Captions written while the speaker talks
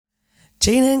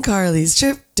Jana and Carly's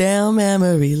trip down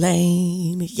memory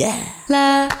lane. Yeah.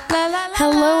 La, la, la, la,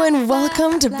 Hello and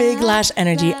welcome to Big Lash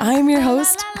Energy. I'm your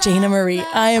host, Jana Marie.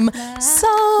 I am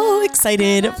so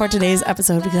excited for today's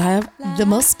episode because I have the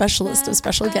most specialist of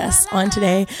special guests on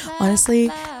today.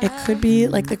 Honestly, it could be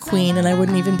like the queen and I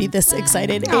wouldn't even be this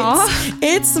excited.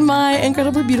 It's my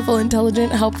incredibly beautiful,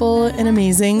 intelligent, helpful, and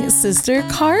amazing sister,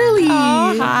 Carly.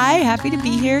 Oh, hi. Happy to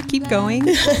be here. Keep going.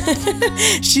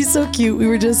 She's so cute. We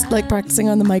were just like practicing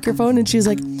on the microphone and she was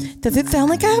like, does it sound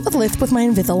like I have a lisp with my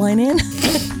Invisalign in?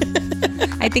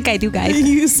 I think I do, guys.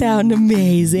 You sound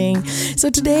amazing. So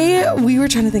today we were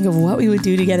trying to think of what we would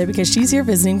do together because she's here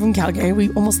visiting from Calgary. We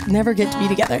almost never get to be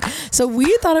together. So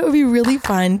we thought it would be really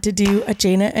fun to do a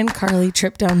Jana and Carly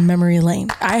trip down memory lane.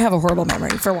 I have a horrible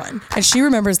memory for one, and she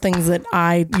remembers things that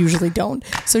I usually don't.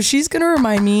 So she's going to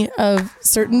remind me of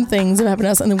certain things that happened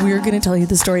to us, and then we're going to tell you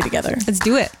the story together. Let's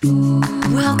do it.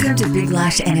 Welcome to Big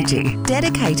Lash Energy,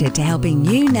 dedicated to helping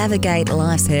you navigate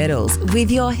life's hurdles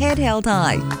with your head held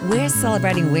high. We're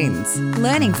celebrating wins,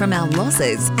 learning from our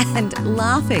losses, and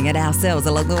laughing at ourselves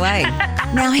along the way.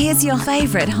 Now here's your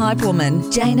favourite hype woman,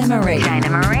 Jana Marie.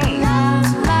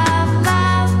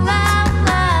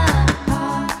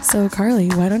 So Carly,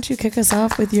 why don't you kick us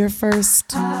off with your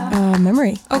first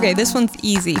memory? Okay, this one's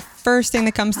easy. First thing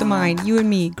that comes to mind, you and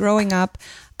me growing up,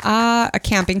 a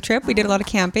camping trip. We did a lot of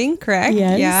camping, correct?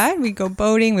 Yes. Yeah, we go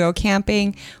boating, we go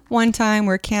camping. One time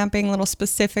we're camping a little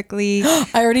specifically. I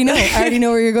already know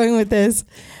where you're going with this.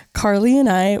 Carly and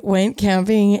I went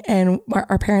camping and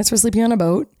our parents were sleeping on a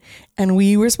boat and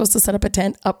we were supposed to set up a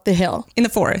tent up the hill. In the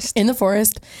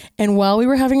forest. And while we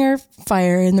were having our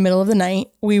fire in the middle of the night,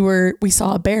 we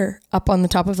saw a bear up on the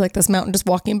top of like this mountain just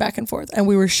walking back and forth. And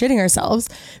we were shitting ourselves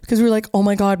because we were like, oh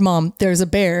my God, Mom, there's a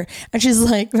bear. And she's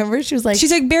like, remember? She's like,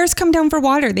 bears come down for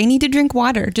water. They need to drink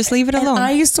water. Just leave it alone.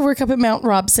 I used to work up at Mount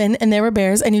Robson and there were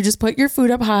bears and you just put your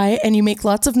food up high and you make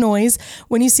lots of noise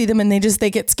when you see them and they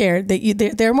get scared.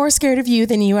 They're more scared of you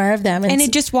than you are of them. And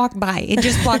it just walked by.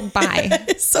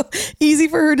 So easy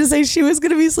for her to say she was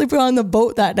going to be sleeping on the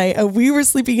boat that night and we were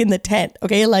sleeping in the tent,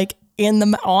 okay, like on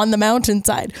the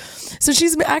mountainside. So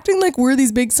she's acting like we're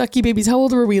these big sucky babies. How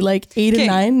old were we? Like 8 and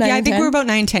 9? Yeah, I think we were about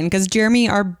 9, 10 because Jeremy,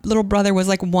 our little brother, was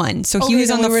like 1. So he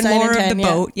was on the floor of the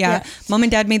boat. Yeah. Mom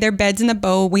and Dad made their beds in the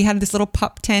boat. We had this little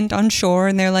pup tent on shore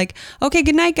and they're like, okay,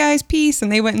 good night, guys. Peace.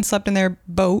 And they went and slept in their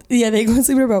boat. Yeah, they go and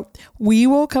sleep in their boat. We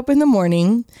woke up in the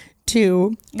morning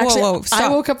to... Whoa, stop. I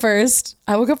woke up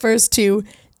first to...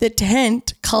 The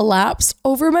tent collapsed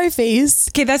over my face.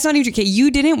 Okay, that's not even okay. You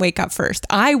didn't wake up first.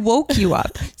 I woke you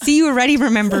up. See, you already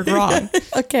remembered wrong.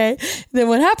 Okay, then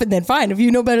what happened then? Fine, if you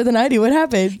know better than I do, what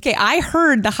happened? Okay, I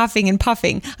heard the huffing and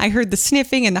puffing. I heard the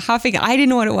sniffing and the huffing. I didn't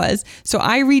know what it was. So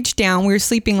I reached down. We were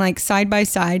sleeping like side by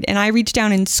side. And I reached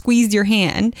down and squeezed your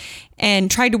hand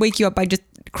and tried to wake you up by just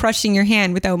crushing your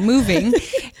hand without moving.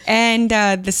 And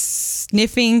the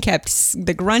sniffing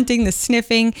the grunting, the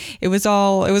sniffing, it was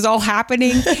all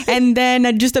happening. And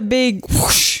then just a big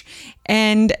whoosh,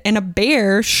 and a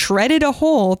bear shredded a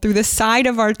hole through the side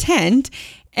of our tent.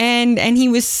 And he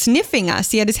was sniffing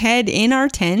us. He had his head in our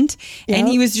tent and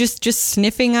he was just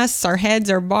sniffing us, our heads,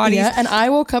 our bodies. Yeah, and I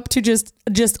woke up to just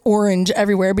orange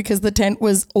everywhere because the tent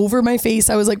was over my face.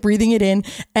 I was like breathing it in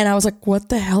and I was like, what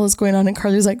the hell is going on? And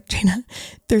Carly was like, Jana,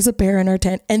 there's a bear in our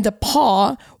tent. And the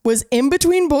paw was in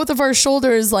between both of our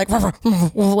shoulders, like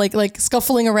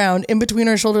scuffling around in between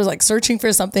our shoulders, like searching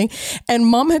for something. And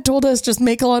Mom had told us just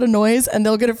make a lot of noise and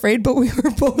they'll get afraid, but we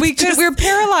were both we were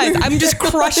paralyzed. I'm just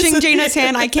crushing Jana's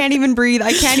hand. I can't even breathe.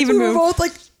 I can't even move. We were both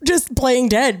like just playing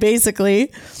dead,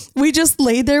 basically. We just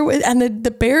laid there and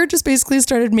the bear just basically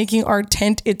started making our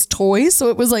tent its toy. So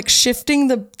it was like shifting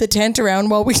the tent around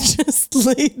while we just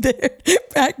laid there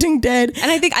acting dead.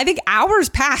 And I think hours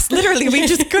passed. Literally, we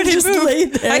just couldn't just move.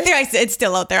 Laid there. I think it's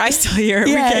still out there. I still hear it.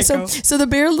 Yeah. So the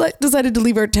bear decided to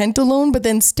leave our tent alone, but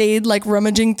then stayed like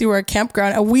rummaging through our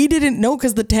campground. And we didn't know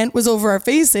because the tent was over our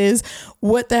faces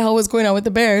what the hell was going on with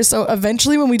the bear. So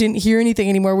eventually when we didn't hear anything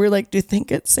anymore, we were like, do you think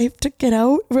it's safe to get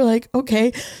out? We're like,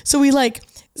 okay. So we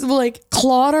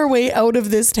clawed our way out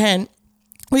of this tent.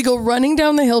 We go running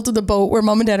down the hill to the boat where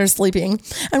Mom and Dad are sleeping.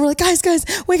 And we're like, guys,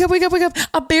 wake up.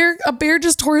 A bear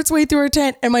just tore its way through our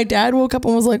tent. And my dad woke up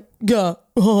and was like, yeah,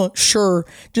 sure.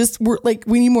 We're like,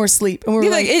 we need more sleep. And we're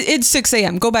like, it's 6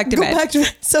 a.m. Go back to bed.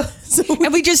 So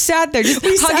and we just sat there, just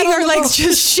hugging our legs,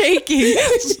 just shaking.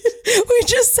 We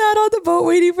just sat on the boat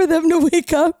waiting for them to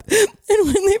wake up. And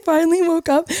when they finally woke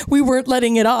up, we weren't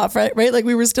letting it off, right? Like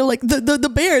we were still like,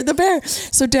 the bear.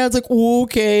 So Dad's like,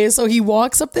 okay. So he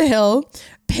walks up the hill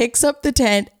picks up the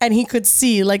tent and he could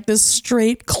see like the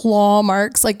straight claw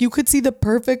marks. Like you could see the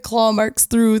perfect claw marks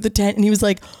through the tent. And he was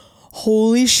like,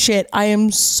 holy shit, I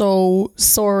am so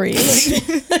sorry.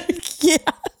 Like, yeah.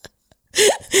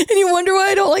 And you wonder why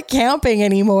I don't like camping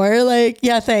anymore. Like,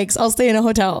 yeah, thanks. I'll stay in a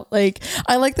hotel. Like,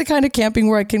 I like the kind of camping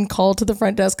where I can call to the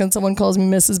front desk and someone calls me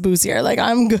Mrs. Boussier. Like,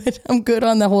 I'm good. I'm good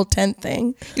on the whole tent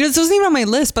thing. You know, this wasn't even on my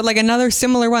list, but like another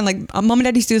similar one, like mom and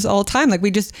dad used to do this all the time. Like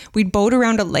we'd boat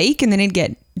around a lake and then it'd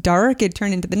get dark. It'd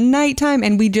turn into the nighttime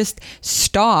and we just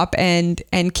stop and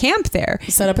camp there.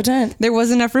 Set up a tent. There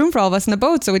wasn't enough room for all of us in the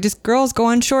boat. So we just girls go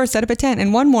on shore, set up a tent.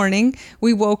 And one morning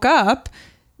we woke up.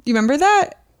 You remember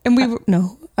that? And we were,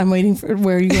 no, I'm waiting for,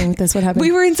 where are you going with this? What happened?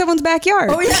 We were in someone's backyard.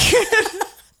 Oh, yeah.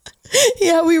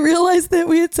 Yeah, we realized that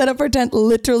we had set up our tent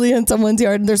literally in someone's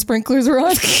yard and their sprinklers were on.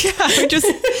 Yeah,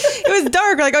 it was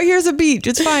dark. We're like, oh, here's a beach.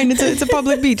 It's fine. It's a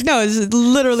public beach. No, it's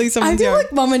literally someone's yard. I feel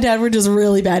like mom and dad were just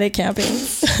really bad at camping.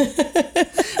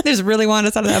 They just really wanted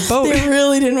us out of that boat. They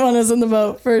really didn't want us in the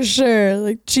boat for sure.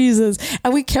 Like, Jesus.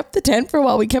 And we kept the tent for a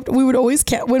while. We would always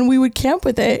camp when we would camp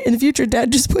with it in the future.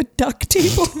 Dad just put duct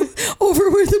tape over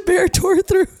where the bear tore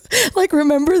through. Like,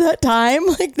 remember that time?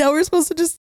 Like, now we're supposed to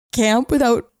just camp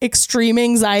without extreme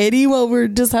anxiety while we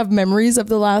just have memories of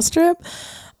the last trip.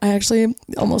 I actually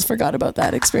almost forgot about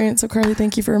that experience. So Carly,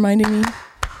 thank you for reminding me.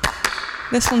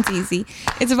 This one's easy.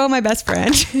 It's about my best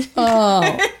friend.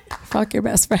 Oh, fuck your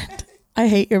best friend. I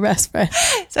hate your best friend.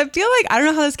 So I feel like, I don't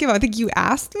know how this came out. I think you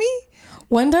asked me.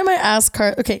 One time I asked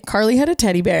Carly had a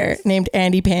teddy bear named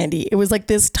Andy Pandy. It was like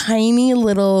this tiny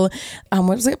little, what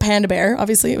was it? Panda bear.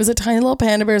 Obviously, it was a tiny little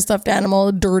panda bear stuffed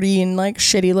animal, dirty and like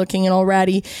shitty looking and all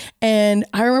ratty. And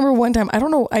I remember one time, I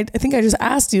don't know, I think I just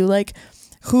asked you, like,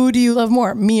 who do you love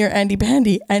more, me or Andy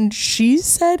Pandy? And she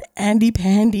said Andy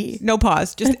Pandy. No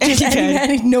pause, just Andy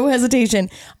Pandy. No hesitation.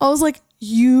 I was like,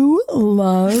 you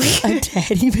love a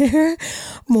teddy bear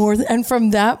more than, and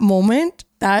from that moment,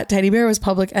 that teddy bear was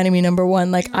public enemy number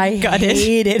one. Like, I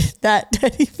hated that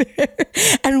teddy bear.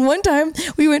 And one time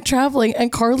we went traveling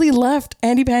and Carly left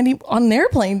Andy Pandy on an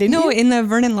airplane, didn't you? No, in the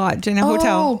Vernon Lodge in a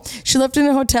hotel. She left in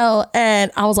a hotel and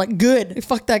I was like, good,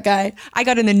 fuck that guy. I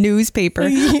got in the newspaper.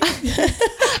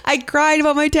 I cried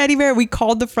about my teddy bear. We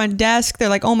called the front desk. They're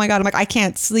like, oh my God. I'm like, I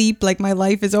can't sleep. Like, my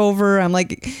life is over. I'm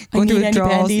like going through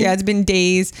withdrawals. Yeah, it's been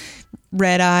days.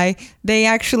 Red eye. They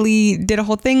actually did a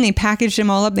whole thing. They packaged them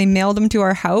all up. They mailed them to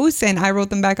our house and I wrote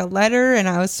them back a letter and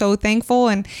I was so thankful.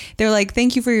 And they're like,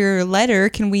 thank you for your letter.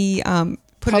 Can we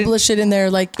publish it in their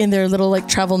little like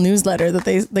travel newsletter that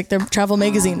they like their travel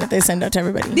magazine that they send out to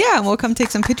everybody? Yeah, and we'll come take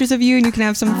some pictures of you and you can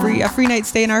have a free night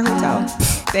stay in our hotel.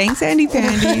 Thanks, Andy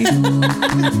Pandy.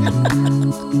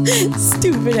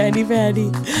 Stupid Andy Pandy.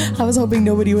 I was hoping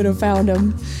nobody would have found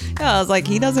him. Yeah, I was like,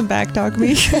 he doesn't backtalk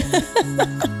me.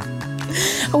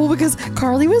 Oh, because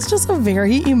Carly was just a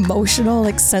very emotional,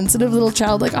 like sensitive little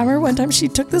child. Like I remember one time she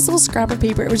took this little scrap of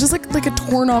paper. It was just like a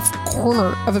torn off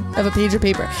corner of a page of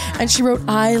paper. And she wrote,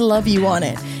 I love you on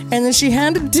it. And then she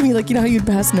handed it to me, like, you know how you'd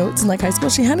pass notes in like high school?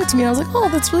 She handed it to me and I was like, oh,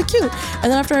 that's really cute. And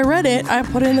then after I read it, I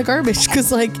put it in the garbage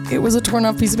because like it was a torn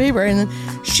off piece of paper. And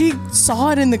then she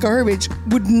saw it in the garbage,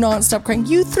 would not stop crying.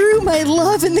 You threw my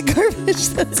love in the garbage.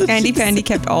 That's Andy Pandy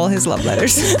kept all his love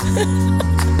letters.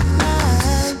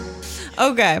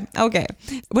 Okay.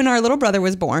 When our little brother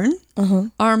was born,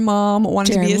 our mom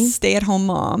wanted to be a stay-at-home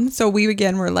mom. So we,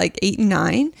 again, were like 8 and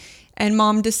 9. And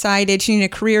mom decided she needed a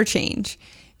career change.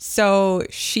 So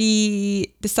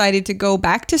she decided to go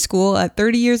back to school at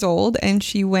 30 years old. And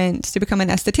she went to become an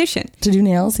esthetician. To do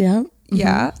nails, yeah. Mm-hmm.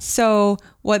 Yeah. So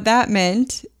what that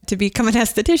meant, to become an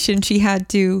esthetician, she had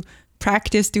to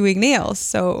practice doing nails.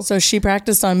 So she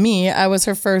practiced on me. I was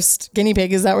her first guinea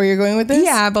pig. Is that where you're going with this?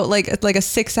 Yeah, but like a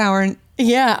 6-hour.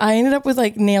 Yeah, I ended up with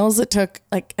like nails that took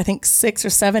like I think 6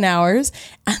 or 7 hours,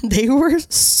 and they were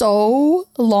so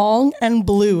long and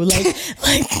blue, like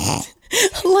the.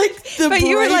 But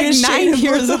you were like 9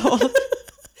 years old.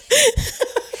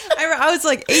 I was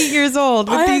like 8 years old.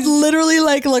 I had literally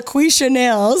like LaQuisha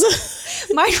nails.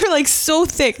 Mine were like so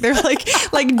thick. They're like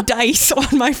dice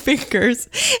on my fingers.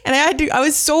 And I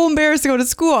was so embarrassed to go to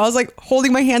school. I was like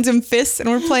holding my hands in fists and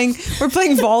we're playing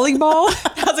volleyball.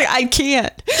 I was like, I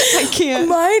can't.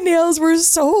 My nails were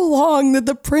so long that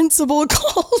the principal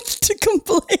called to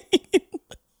complain.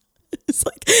 It's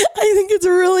like, I think it's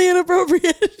really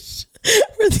inappropriate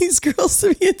for these girls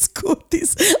to be in school with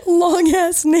these long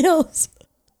ass nails.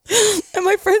 And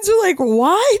my friends were like,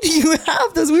 why do you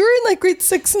have those? We were in like grade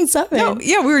 6 and 7. No,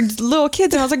 yeah, we were little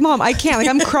kids, and I was like, Mom, I can't. Like,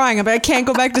 I'm crying. I can't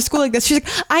go back to school like this. She's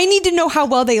like, I need to know how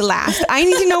well they last. I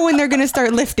need to know when they're going to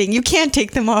start lifting. You can't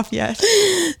take them off yet.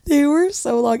 They were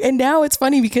so long. And now it's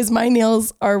funny because my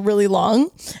nails are really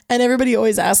long. And everybody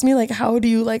always asks me, like, how do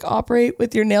you like operate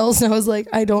with your nails? And I was like,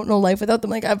 I don't know life without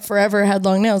them. Like, I've forever had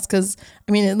long nails because,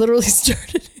 I mean, it literally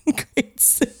started in grade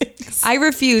 6. I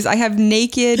refuse. I have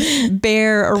naked,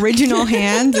 bare, original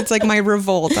hands. It's like my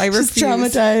revolt. I refuse. Just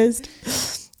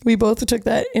traumatized. We both took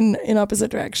that in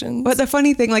opposite directions. But the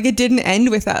funny thing, like, it didn't end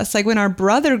with us. Like, when our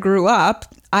brother grew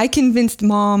up, I convinced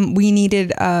Mom we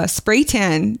needed a spray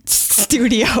tan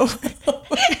studio.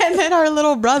 And then our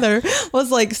little brother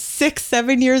was like 6,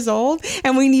 7 years old,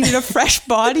 and we needed a fresh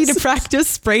body to practice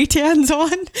spray tans on.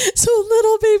 So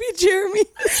little baby Jeremy,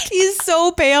 he's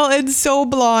so pale and so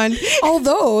blonde.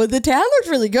 Although the tan looked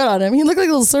really good on him. He looked like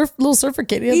a little surfer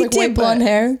kid. He had like white blonde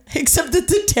hair. Except that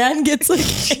the tan gets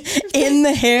like in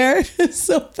the hair.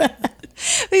 So bad.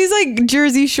 He's like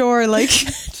Jersey Shore, like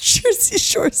Jersey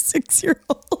Shore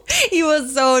 6-year-old. He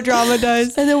was so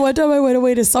traumatized. And then one time I went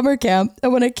away to summer camp,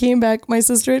 and when I came back, my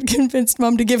sister had convinced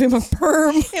Mom to give him a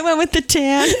perm. It went with the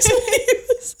tan. So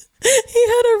he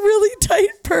had a really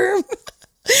tight perm.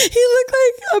 He looked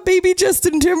like a baby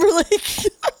Justin Timberlake.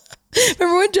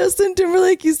 Remember when Justin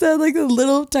Timberlake used to have like a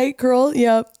little tight curl?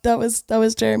 Yeah, that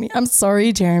was Jeremy. I'm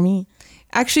sorry, Jeremy.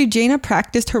 Actually, Jaina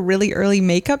practiced her really early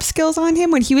makeup skills on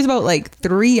him when he was about like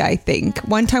 3, I think.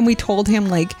 One time we told him,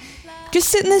 like, just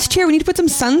sit in this chair. We need to put some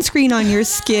sunscreen on your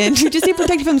skin. You just need to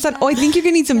protect you from the sun. Oh, I think you're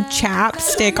going to need some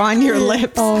chapstick on your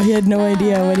lips. Oh, he had no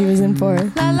idea what he was in for.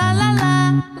 La la la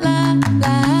la la la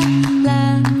la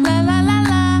la la la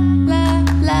la.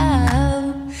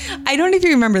 I don't know if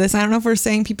you remember this. I don't know if we're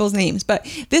saying people's names, but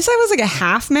this I was like a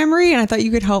half memory, and I thought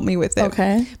you could help me with it.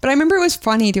 Okay. But I remember it was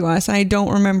funny to us, and I don't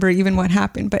remember even what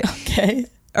happened. But okay.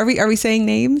 Are we saying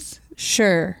names?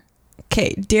 Sure.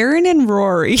 Okay, Darren and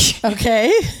Rory.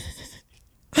 Okay.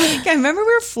 I remember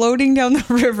we were floating down the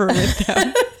river with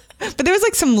them, but there was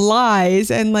like some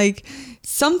lies, and like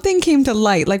something came to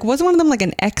light. Like, wasn't one of them like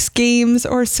an X Games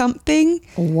or something?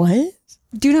 What?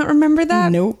 Do you not remember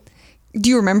that? Nope. Do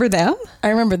you remember them? I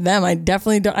remember them. I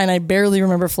definitely don't. And I barely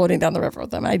remember floating down the river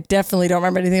with them. I definitely don't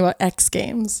remember anything about X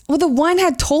Games. Well, the one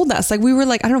had told us, like, we were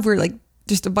like, I don't know if we were like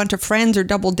just a bunch of friends or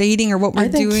double dating or what we're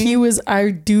doing.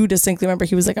 I do distinctly remember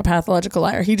he was like a pathological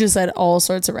liar. He just said all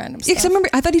sorts of random stuff. Yeah, 'cause I remember,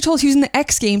 I thought he told us he was in the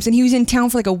X Games and he was in town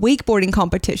for like a wakeboarding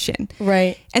competition.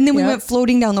 Right. And then we went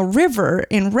floating down the river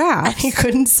in rafts. He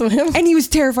couldn't swim. And he was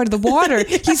terrified of the water.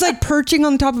 Yeah. He's like perching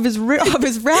on top of his raft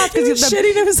because he's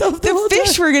shitting himself. The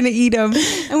fish were going to eat him.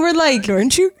 And we're like,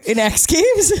 aren't you in X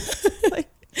Games? Like,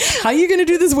 how are you going to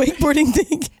do this wakeboarding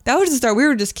thing? That was the start. We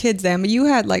were just kids then, but you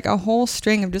had like a whole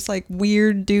string of just like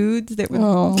weird dudes that would.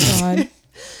 Oh, God.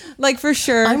 Like, for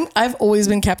sure. I've always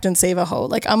been Captain Save-A-Ho.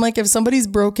 Like, I'm like, if somebody's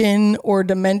broken or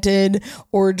demented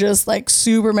or just like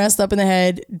super messed up in the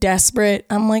head, desperate,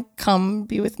 I'm like, come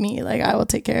be with me. Like, I will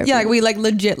take care of you. Yeah, like we like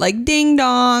legit like ding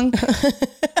dong.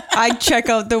 I check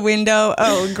out the window.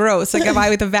 Oh, gross. Like, if I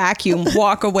with a vacuum,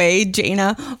 walk away.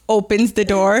 Jaina opens the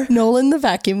door. Nolan, the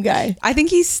vacuum guy. I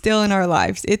think he's still in our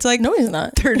lives. It's like, no, he's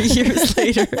not. 30 years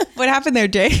later. What happened there,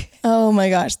 Jay? Oh my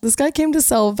gosh. This guy came to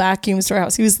sell vacuums to our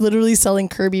house. He was literally selling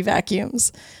Kirby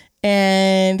vacuums.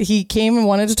 And he came and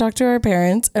wanted to talk to our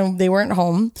parents, and they weren't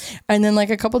home. And then like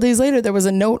a couple days later, there was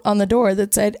a note on the door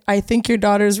that said, I think your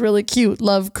daughter's really cute.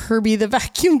 Love, Kirby the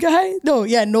vacuum guy. No,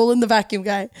 yeah, Nolan the vacuum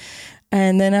guy.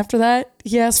 And then after that,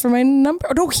 he asked for my number.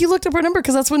 Oh, no, he looked up our number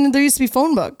because that's when there used to be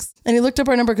phone books. And he looked up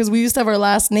our number because we used to have our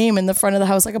last name in the front of the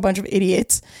house like a bunch of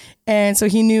idiots. And so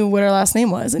he knew what our last name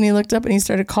was. And he looked up and he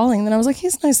started calling. And then I was like,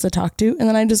 he's nice to talk to. And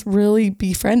then I just really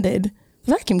befriended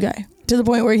the vacuum guy. To the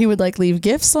point where he would like leave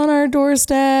gifts on our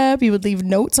doorstep. He would leave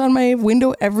notes on my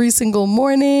window every single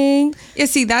morning. Yeah,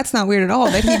 see, that's not weird at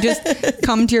all. That he'd just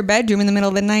come to your bedroom in the middle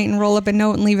of the night and roll up a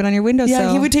note and leave it on your windowsill.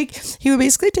 Yeah, he would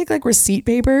basically take like receipt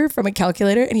paper from a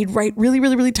calculator and he'd write really,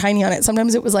 really, really tiny on it.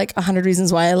 Sometimes it was like 100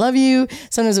 Reasons Why I Love You.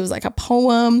 Sometimes it was like a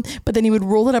poem. But then he would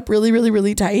roll it up really, really,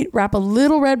 really tight, wrap a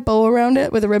little red bow around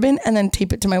it with a ribbon, and then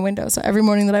tape it to my window. So every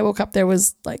morning that I woke up, there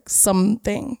was like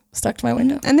something stuck to my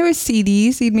window. And there was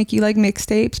CDs. He'd make you like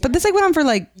mixtapes. But this like went on for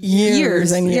like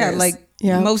years and years. Yeah, like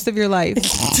most of your life.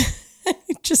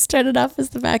 He just started off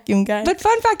as the vacuum guy. But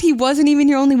fun fact, he wasn't even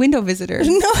your only window visitor.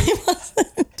 No, he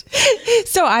wasn't.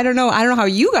 So I don't know how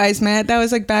you guys met. That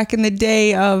was like back in the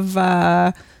day of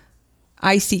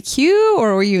ICQ,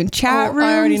 or were you in chat rooms?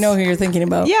 I already know who you're thinking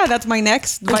about. Yeah, that's my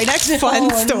next fun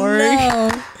story.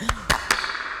 No.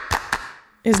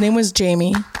 His name was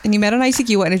Jamie. And you met on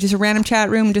ICQ and it's just a random chat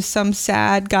room, just some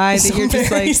sad guy that you're just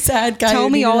very like, sad guy tell who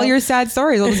me needed all help. your sad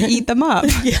stories. I'll just eat them up.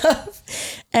 Yeah.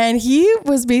 And he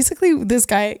was basically this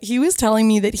guy. He was telling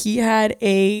me that he had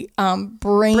a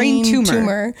brain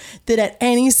tumor that at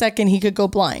any second he could go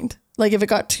blind. Like if it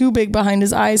got too big behind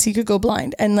his eyes, he could go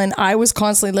blind. And then I was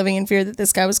constantly living in fear that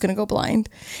this guy was going to go blind,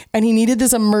 and he needed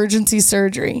this emergency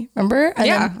surgery. Remember?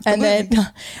 And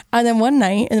then one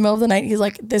night in the middle of the night, he's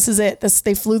like, "This is it.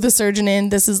 They flew the surgeon in.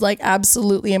 This is like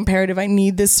absolutely imperative. I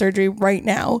need this surgery right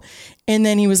now." And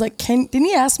then he was like, didn't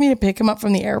he ask me to pick him up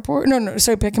from the airport? No,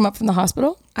 sorry, pick him up from the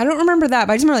hospital. I don't remember that,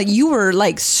 but I just remember like you were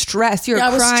like stressed. You were I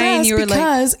was crying. stressed You were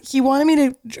because he wanted me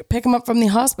to pick him up from the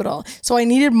hospital. So I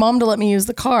needed mom to let me use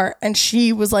the car. And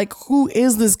she was like, who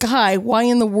is this guy? Why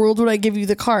in the world would I give you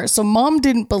the car? So mom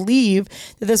didn't believe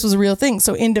that this was a real thing.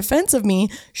 So in defense of me,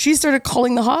 she started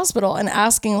calling the hospital and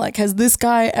asking like, has this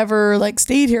guy ever like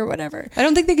stayed here or whatever? I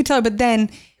don't think they could tell her, but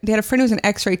then they had a friend who was an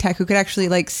x-ray tech who could actually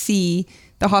like see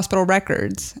the hospital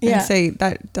records and say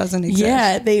that doesn't exist.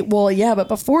 Yeah, but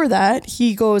before that,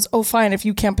 he goes, "Oh, fine. If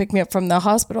you can't pick me up from the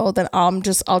hospital, then I'll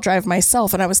drive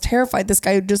myself." And I was terrified. This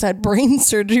guy who just had brain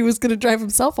surgery was going to drive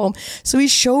himself home. So he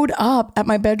showed up at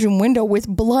my bedroom window with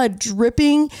blood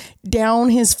dripping down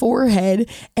his forehead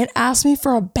and asked me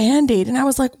for a Band-Aid. And I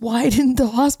was like, "Why didn't the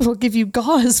hospital give you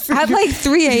gauze for at like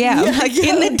 3 a.m.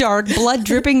 In the dark, blood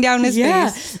dripping down his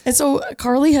face?" And so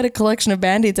Carly had a collection of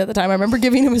Band-Aids at the time. I remember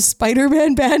giving him a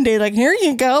Spider-Man Band-Aid, like, here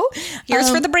you go. Here's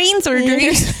for the brain surgery.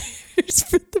 Here's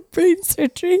for the brain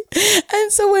surgery.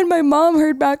 And so when my mom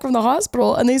heard back from the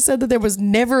hospital and they said that there was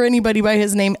never anybody by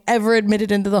his name ever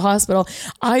admitted into the hospital,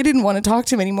 I didn't want to talk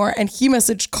to him anymore. And he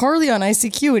messaged Carly on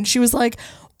ICQ and she was like,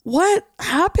 what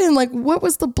happened? Like, what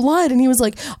was the blood? And he was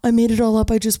like, I made it all up.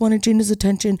 I just wanted Gina's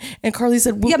attention. And Carly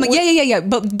said, But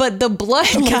the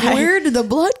blood like, guy. where did the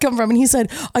blood come from? And he said,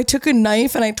 I took a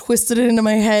knife and I twisted it into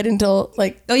my head until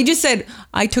like. No, he just said,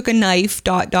 I took a knife, ...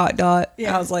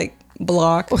 Yeah. I was like,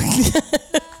 block.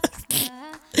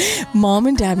 Mom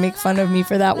and dad make fun of me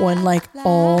for that one like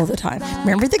all the time.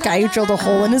 Remember the guy who drilled a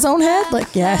hole in his own head?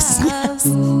 Like, yes.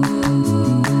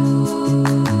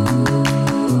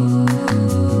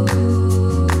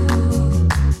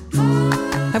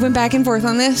 I went back and forth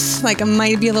on this. Like, I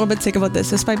might be a little bit sick about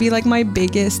this. This might be like my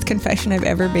biggest confession I've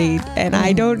ever made. And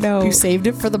I don't know. You saved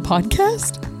it for the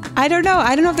podcast? I don't know.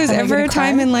 I don't know if there's Am I ever gonna a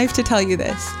time cry? in life to tell you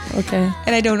this. Okay.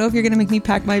 And I don't know if you're going to make me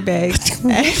pack my bag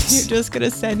and you're just going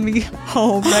to send me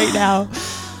home right now.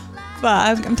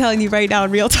 But I'm telling you right now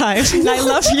in real time. And I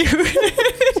love you.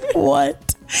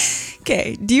 What?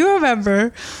 Okay. Do you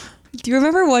remember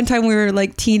one time we were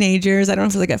like teenagers? I don't know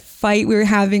if it was like a fight we were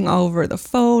having over the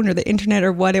phone or the internet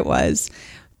or what it was,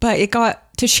 but it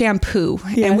got to shampoo.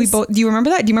 Yes. And we both, do you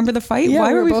remember that? Do you remember the fight? Yeah,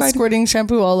 Why were we both fighting? squirting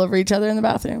shampoo all over each other in the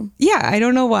bathroom. Yeah, I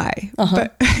don't know why,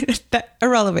 but that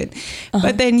irrelevant.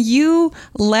 But then you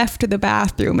left the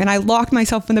bathroom and I locked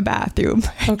myself in the bathroom.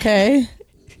 Okay.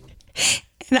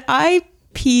 And I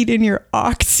peed in your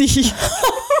Oxy.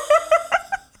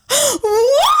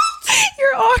 What?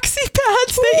 Your Oxy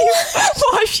pads that you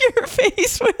wash your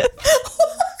face with.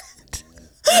 What?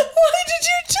 Why did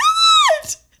you do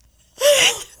that?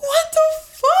 What the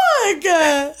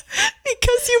fuck?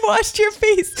 Because you washed your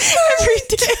face every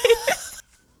day.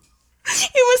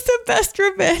 It was the best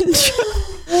revenge.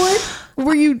 What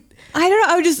were you? I don't know.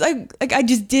 I was just I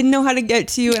just didn't know how to get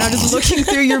to you, and I was just looking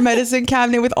through your medicine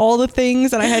cabinet with all the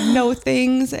things, and I had no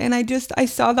things, and I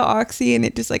saw the Oxy, and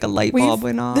it just like a light bulb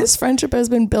went off. This friendship has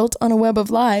been built on a web of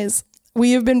lies.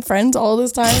 We have been friends all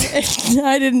this time, and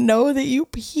I didn't know that you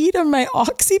peed on my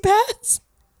Oxy pads.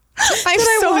 I'm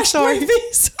so sorry.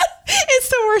 It's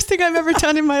the worst thing I've ever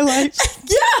done in my life.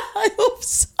 Yeah, I hope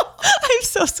so. I'm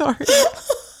so sorry.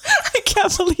 I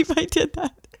can't believe I did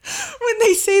that. When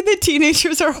they say that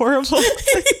teenagers are horrible.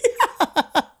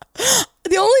 Yeah.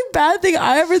 The only bad thing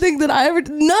I ever think that I ever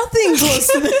did, nothing close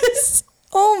to this.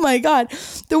 Oh my God.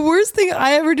 The worst thing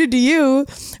I ever did to you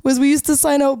was we used to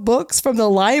sign out books from the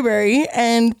library,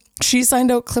 and she signed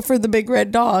out Clifford the Big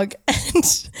Red Dog,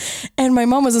 and my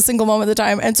mom was a single mom at the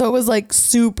time, and so it was like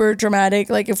super dramatic.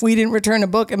 Like if we didn't return a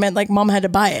book, it meant like mom had to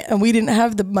buy it, and we didn't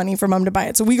have the money for mom to buy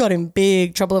it, so we got in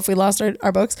big trouble if we lost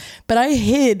our books. But I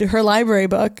hid her library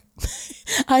book.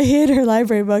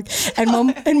 And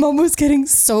mom was getting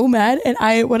so mad, and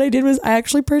what I did was I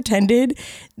actually pretended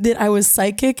that I was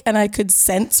psychic and I could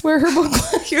sense where her book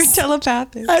was. You're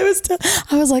telepathic. I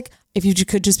was like, if you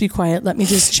could just be quiet, let me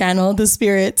just channel the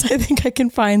spirits. I think I can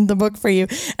find the book for you.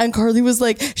 And Carly was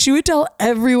like, she would tell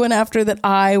everyone after that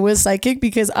I was psychic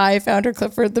because I found her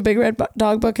Clifford the Big Red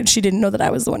Dog book and she didn't know that I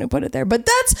was the one who put it there. But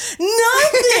that's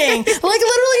nothing, like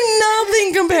literally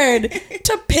nothing compared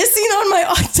to pissing on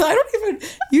my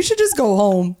you should just go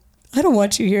home. I don't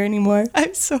want you here anymore.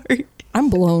 I'm sorry. I'm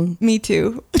blown. Me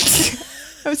too.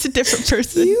 I was a different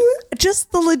person. You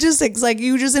just the logistics, like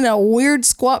you just in a weird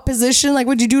squat position. Like,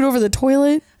 would you do it over the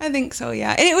toilet? I think so,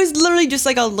 yeah. And it was literally just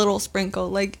like a little sprinkle.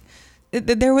 Like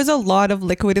there was a lot of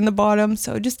liquid in the bottom,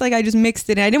 so just like I just mixed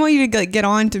it in. I didn't want you to like, get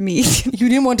on to me. You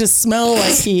didn't want to smell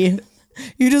like pee.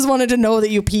 You just wanted to know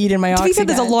that you peed in my oxy pads.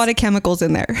 There's a lot of chemicals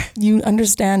in there. You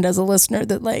understand as a listener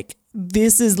that like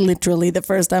this is literally the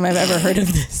first time I've ever heard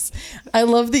of this. I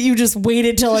love that you just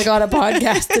waited till I got a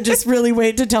podcast to just really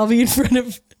wait to tell me in front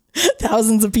of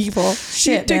thousands of people.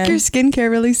 Shit, you took your skincare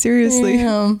really seriously.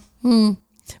 Yeah.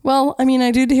 Well, I mean,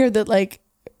 I did hear that like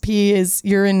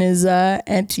urine is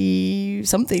anti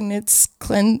something. It's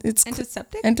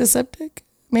antiseptic. Antiseptic,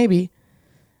 maybe.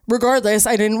 Regardless,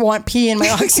 I didn't want pee in my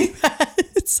oxy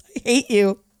pads. I hate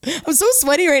you. I'm so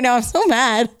sweaty right now. I'm so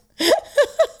mad.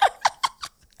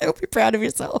 I hope you're proud of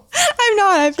yourself. I'm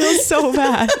not. I feel so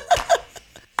bad.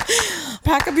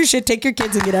 Pack up your shit, take your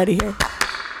kids and get out of here.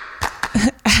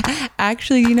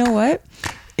 Actually, you know what?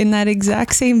 In that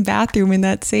exact same bathroom in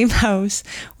that same house,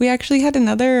 we actually had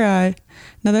another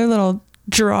little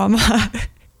drama.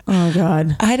 Oh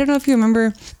God. I don't know if you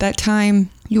remember that time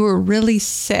you were really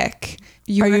sick.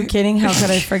 Are you kidding? How could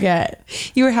I forget?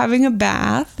 You were having a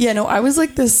bath. Yeah, no, I was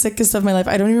like the sickest of my life.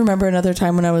 I don't even remember another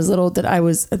time when I was little that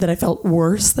I felt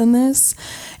worse than this.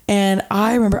 And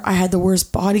I remember I had the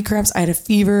worst body cramps. I had a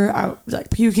fever. I was like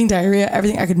puking, diarrhea,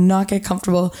 everything. I could not get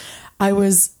comfortable. I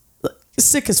was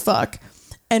sick as fuck.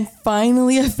 And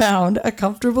finally I found a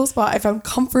comfortable spot. I found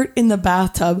comfort in the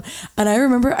bathtub. And I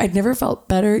remember I'd never felt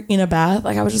better in a bath.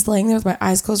 Like I was just laying there with my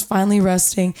eyes closed, finally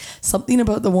resting. Something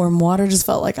about the warm water just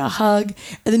felt like a hug.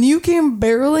 And then you came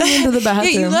barreling into the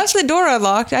bathroom. Yeah, you left the door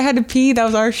unlocked. I had to pee. That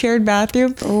was our shared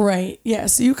bathroom. Right. Yeah.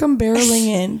 So you come barreling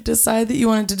in, decide that you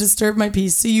wanted to disturb my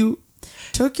peace. So you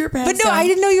took your pants But no, down. I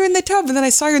didn't know you were in the tub. And then I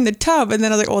saw you in the tub. And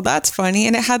then I was like, oh, that's funny.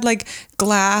 And it had like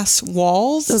glass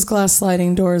walls. Those glass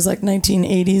sliding doors, like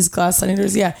 1980s glass sliding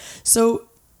doors. Yeah. So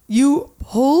you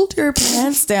pulled your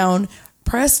pants down,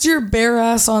 pressed your bare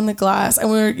ass on the glass, and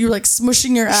you were like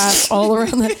smushing your ass all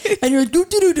around that. And you're like, doo,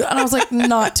 doo, doo, doo. And I was like,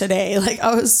 not today. Like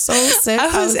I was so sick.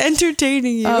 I was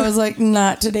entertaining you. I was like,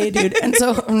 not today, dude. And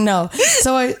so, no.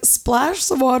 So I splashed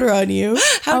some water on you.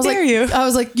 How dare you? I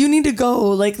was like, you need to go.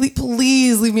 Like,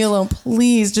 please leave me alone.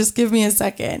 Please just give me a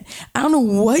second. I don't know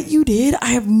what you did.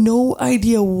 I have no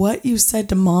idea what you said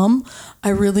to Mom. I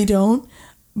really don't.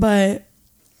 But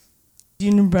do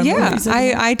you remember what you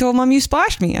said? I told Mom you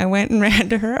splashed me. I went and ran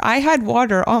to her. I had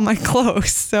water on my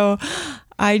clothes. So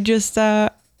I just,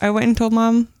 I went and told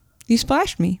Mom you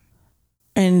splashed me.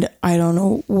 And I don't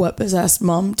know what possessed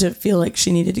Mom to feel like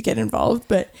she needed to get involved,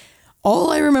 but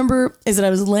all I remember is that I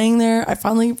was laying there. I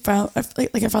finally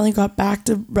got back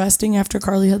to resting after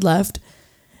Carly had left,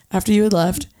 after you had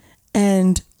left,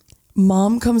 and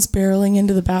Mom comes barreling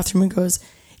into the bathroom and goes,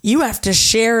 "You have to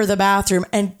share the bathroom,"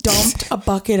 and dumped a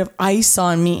bucket of ice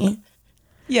on me.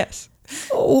 Yes.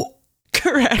 Oh,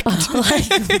 correct.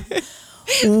 Like,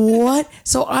 what?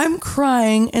 So I'm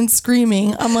crying and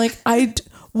screaming. I'm like,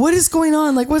 what is going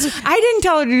on? Like, what's it? I didn't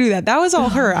tell her to do that. That was all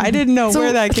her. I didn't know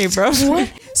where that came from.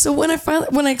 What? So when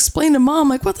I explained to Mom,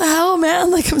 like, what the hell,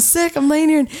 man? Like, I'm sick. I'm laying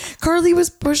here. And Carly was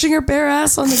pushing her bare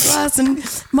ass on the glass. And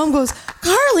Mom goes,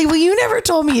 "Carly, well, you never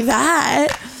told me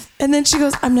that." And then she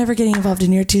goes, "I'm never getting involved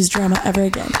in your two's drama ever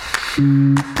again."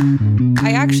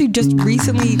 I actually just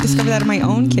recently discovered that in my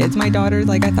own kids. My daughter,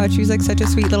 like, I thought she was like such a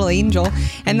sweet little angel.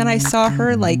 And then I saw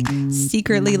her like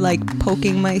secretly like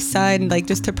poking my son, like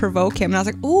just to provoke him. And I was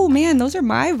like, oh man, those are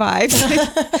my vibes.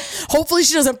 Hopefully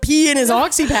she doesn't pee in his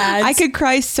oxy pads. I could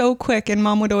cry so quick and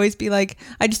Mom would always be like,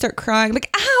 I'd just start crying like,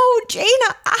 ow, Jaina,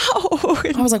 ow.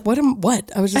 I was like, what?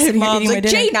 I was just sitting here eating my dinner.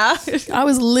 Jaina. I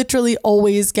was literally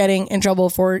always getting in trouble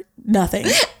for nothing.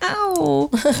 Ow.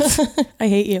 I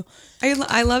hate you.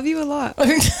 I love you a lot.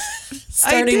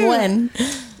 Starting when?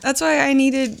 That's why I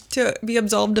needed to be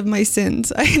absolved of my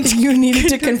sins. You needed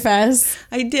to confess?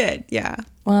 I did, yeah.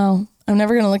 Wow. I'm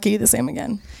never going to look at you the same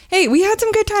again. Hey, we had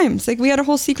some good times. Like, we had a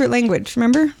whole secret language,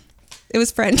 remember? It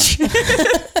was French.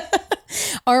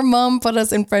 Our mom put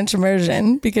us in French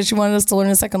immersion because she wanted us to learn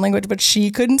a second language, but she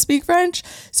couldn't speak French.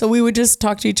 So we would just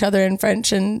talk to each other in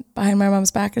French and behind my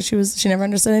mom's back, and she never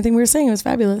understood anything we were saying. It was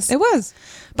fabulous. It was.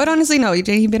 But honestly, no,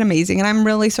 Jane, you've been amazing. And I'm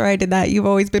really sorry I did that. You've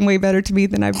always been way better to me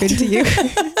than I've been to you.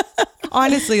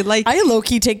 Honestly, like I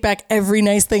low-key take back every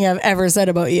nice thing I've ever said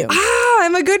about you.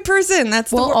 I'm a good person.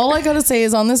 That's Well, all I gotta say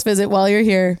is on this visit while you're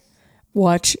here,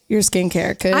 watch your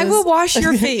skincare. Cause I will wash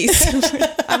your face.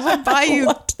 I will buy you.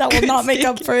 That will not make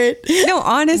up for it. No,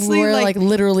 honestly, We're like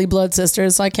literally blood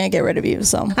sisters, so I can't get rid of you.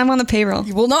 So I'm on the payroll.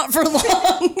 well, not for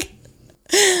long.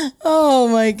 Oh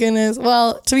my goodness.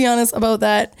 Well, to be honest about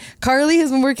that, Carly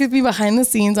has been working with me behind the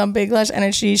scenes on Big Lash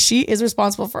Energy. She is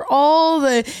responsible for all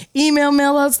the email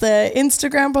mailouts, the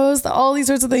Instagram posts, all these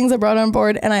sorts of things I brought on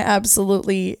board. And I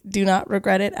absolutely do not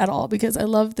regret it at all because I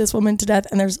love this woman to death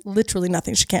and there's literally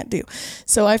nothing she can't do.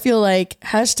 So I feel like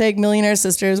 #Millionaire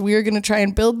Sisters, we are going to try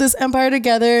and build this empire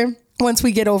together. Once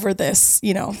we get over this,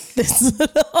 this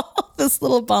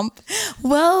little bump.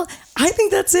 Well, I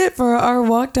think that's it for our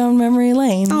walk down memory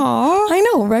lane. Aww. I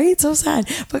know, right? So sad.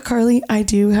 But Carly, I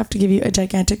do have to give you a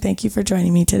gigantic thank you for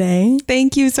joining me today.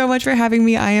 Thank you so much for having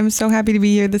me. I am so happy to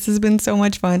be here. This has been so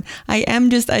much fun. I am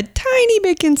just a tiny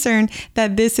bit concerned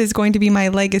that this is going to be my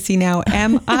legacy now.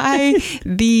 Am I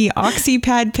the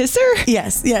oxypad pisser?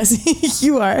 Yes,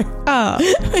 you are. Oh,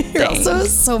 You're also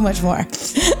so much more.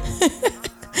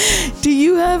 Do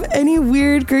you have any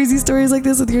weird, crazy stories like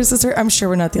this with your sister? I'm sure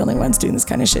we're not the only ones doing this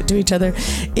kind of shit to each other.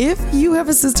 If you have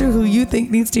a sister who you think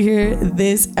needs to hear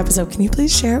this episode, can you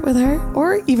please share it with her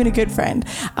or even a good friend?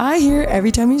 I hear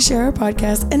every time you share our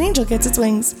podcast, an angel gets its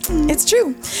wings. It's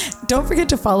true. Don't forget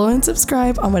to follow and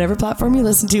subscribe on whatever platform you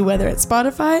listen to, whether it's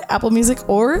Spotify, Apple Music,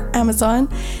 or Amazon.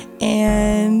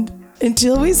 And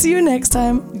until we see you next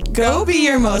time, go be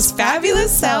your most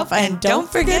fabulous self and don't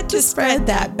forget to spread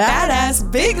that badass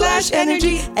Big Lash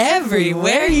energy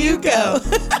everywhere you go.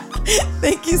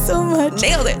 Thank you so much.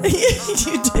 nailed it.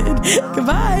 You did.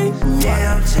 Goodbye.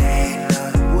 Damn,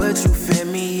 Jada, would you fit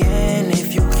me in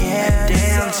if you can?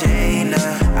 Damn,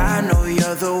 Jada, I know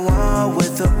you're the one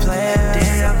with the plan.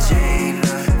 Damn,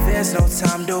 Jada, there's no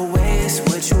time to waste.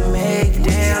 Would you make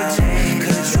damn?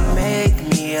 Could you make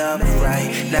me up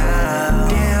right now?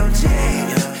 Damn,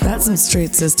 Jada. That's some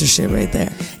straight sister shit right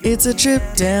there. It's a trip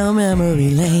down memory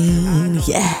lane.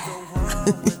 Yeah.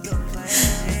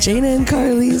 Jana and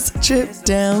Carly's trip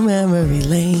down memory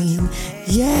lane.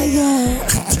 Yeah.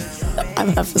 I'm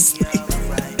half asleep.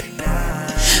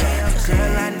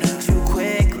 Girl, I need you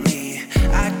quickly.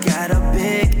 I got a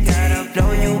big thing.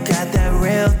 Know you got that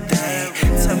real thing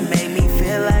to make me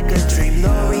feel like a dream.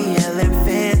 L'Oreal and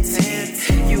Fenty,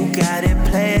 you got it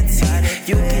plenty.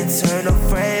 You can turn a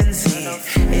frenzy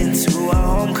into a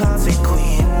homecoming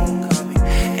queen,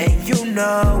 and you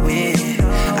know it.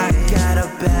 I got a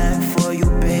bag for you,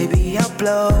 baby. I'll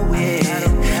blow it.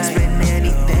 Spend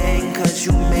anything 'cause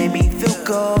you made me feel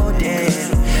golden.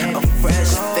 A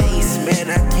fresh face, man,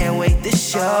 I can't wait to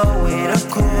show it. Of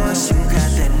course, you got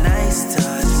that nice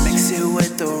touch. Mix it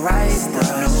with the right stuff.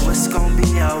 Know it's gonna be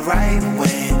alright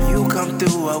when you come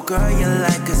through. Oh, girl, you're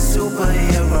like a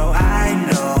superhero. I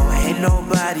know, ain't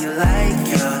nobody like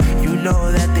you. You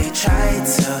know that they try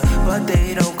to, but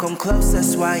they don't come close.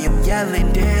 That's why I'm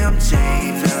yelling, damn,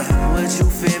 Jada, would you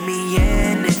fit me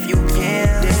in if you can?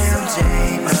 Damn,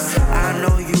 Jada, I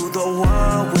know you the one